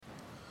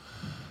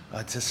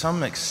To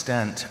some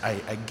extent,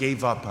 I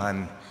gave up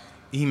on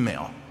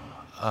email.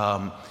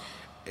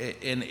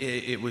 And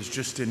it was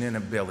just an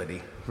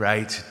inability,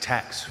 right?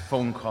 Text,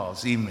 phone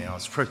calls,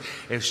 emails.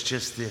 It's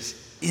just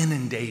this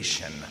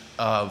inundation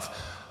of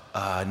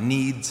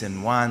needs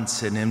and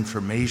wants and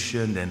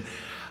information, and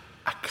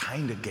I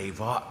kind of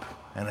gave up.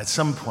 And at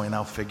some point,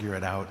 I'll figure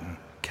it out and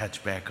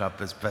catch back up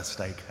as best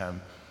I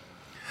can.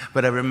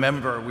 But I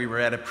remember we were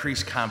at a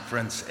priest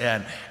conference,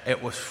 and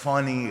it was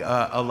funny.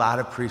 A lot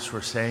of priests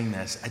were saying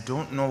this. I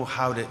don't know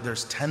how to,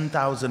 there's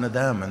 10,000 of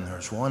them, and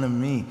there's one of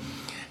me.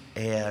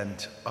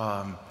 And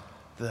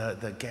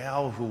the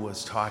gal who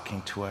was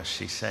talking to us,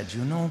 she said,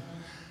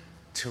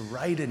 to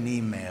write an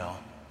email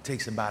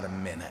takes about a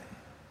minute,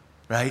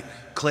 right?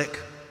 Click,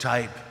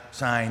 type,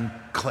 sign,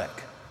 click.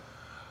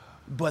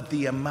 But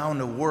the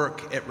amount of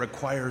work it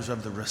requires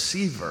of the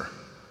receiver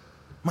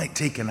might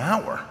take an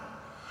hour.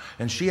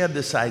 And she had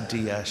this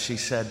idea. She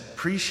said,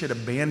 priests should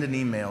abandon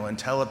email and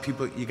tell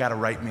people, you got to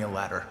write me a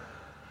letter.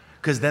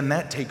 Because then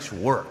that takes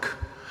work.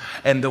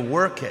 And the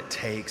work it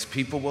takes,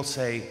 people will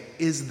say,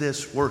 is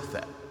this worth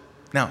it?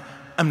 Now,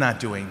 I'm not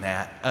doing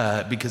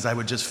that because I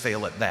would just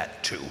fail at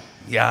that too,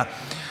 yeah?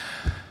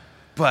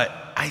 But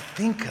I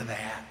think of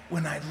that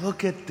when I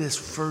look at this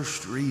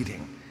first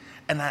reading.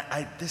 And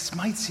this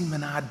might seem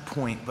an odd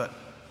point, but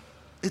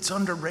it's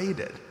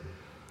underrated.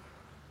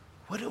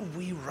 What do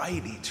we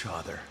write each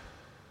other?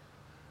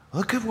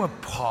 Look at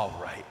what Paul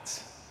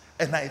writes.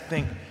 And I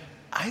think,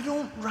 I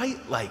don't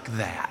write like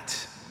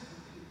that.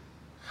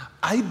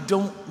 I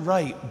don't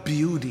write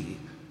beauty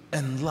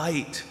and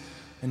light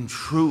and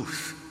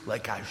truth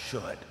like I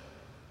should. How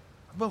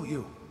about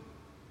you?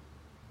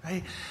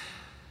 Right?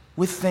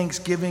 With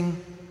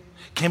thanksgiving,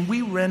 can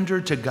we render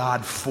to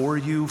God for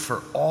you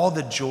for all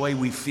the joy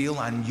we feel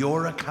on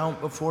your account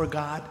before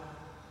God?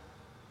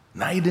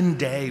 Night and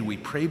day, we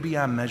pray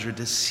beyond measure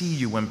to see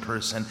you in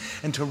person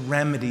and to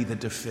remedy the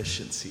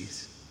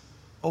deficiencies.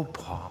 Oh,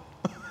 Paul.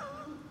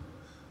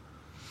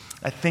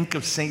 I think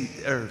of Saint,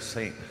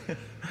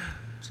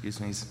 excuse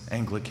me, he's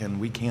Anglican,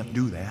 we can't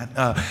do that.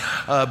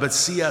 But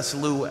C.S.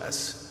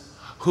 Lewis,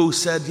 who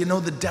said,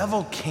 the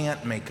devil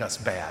can't make us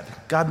bad.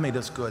 God made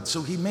us good,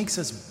 so he makes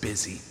us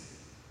busy.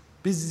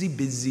 Busy,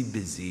 busy,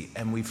 busy,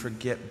 and we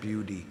forget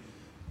beauty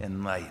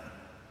and light.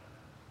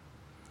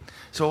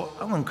 So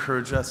I'll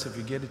encourage us, if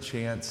you get a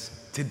chance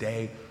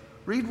today,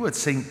 read what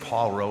St.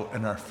 Paul wrote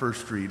in our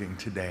first reading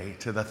today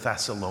to the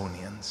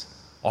Thessalonians.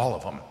 All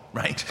of them,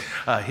 right?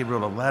 He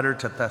wrote a letter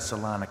to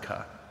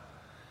Thessalonica.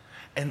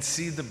 And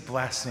see the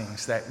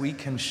blessings that we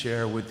can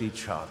share with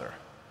each other.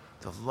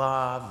 The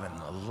love and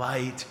the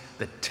light,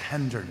 the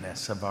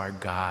tenderness of our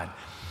God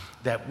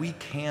that we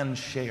can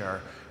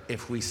share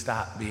if we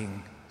stop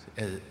being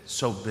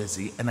so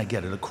busy. And I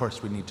get it, of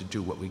course we need to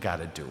do what we got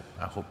to do.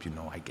 I hope you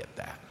know I get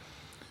that.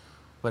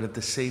 But at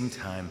the same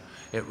time,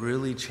 it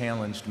really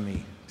challenged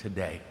me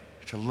today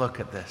to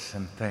look at this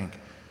and think,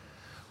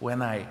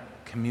 when I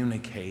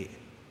communicate,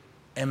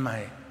 am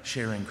I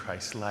sharing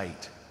Christ's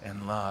light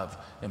and love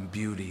and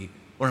beauty,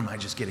 or am I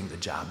just getting the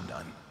job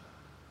done?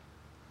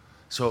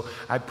 So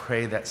I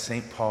pray that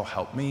St. Paul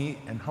help me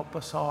and help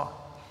us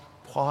all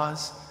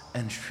pause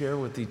and share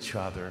with each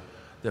other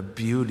the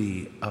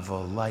beauty of a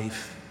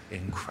life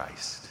in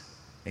Christ.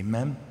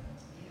 Amen?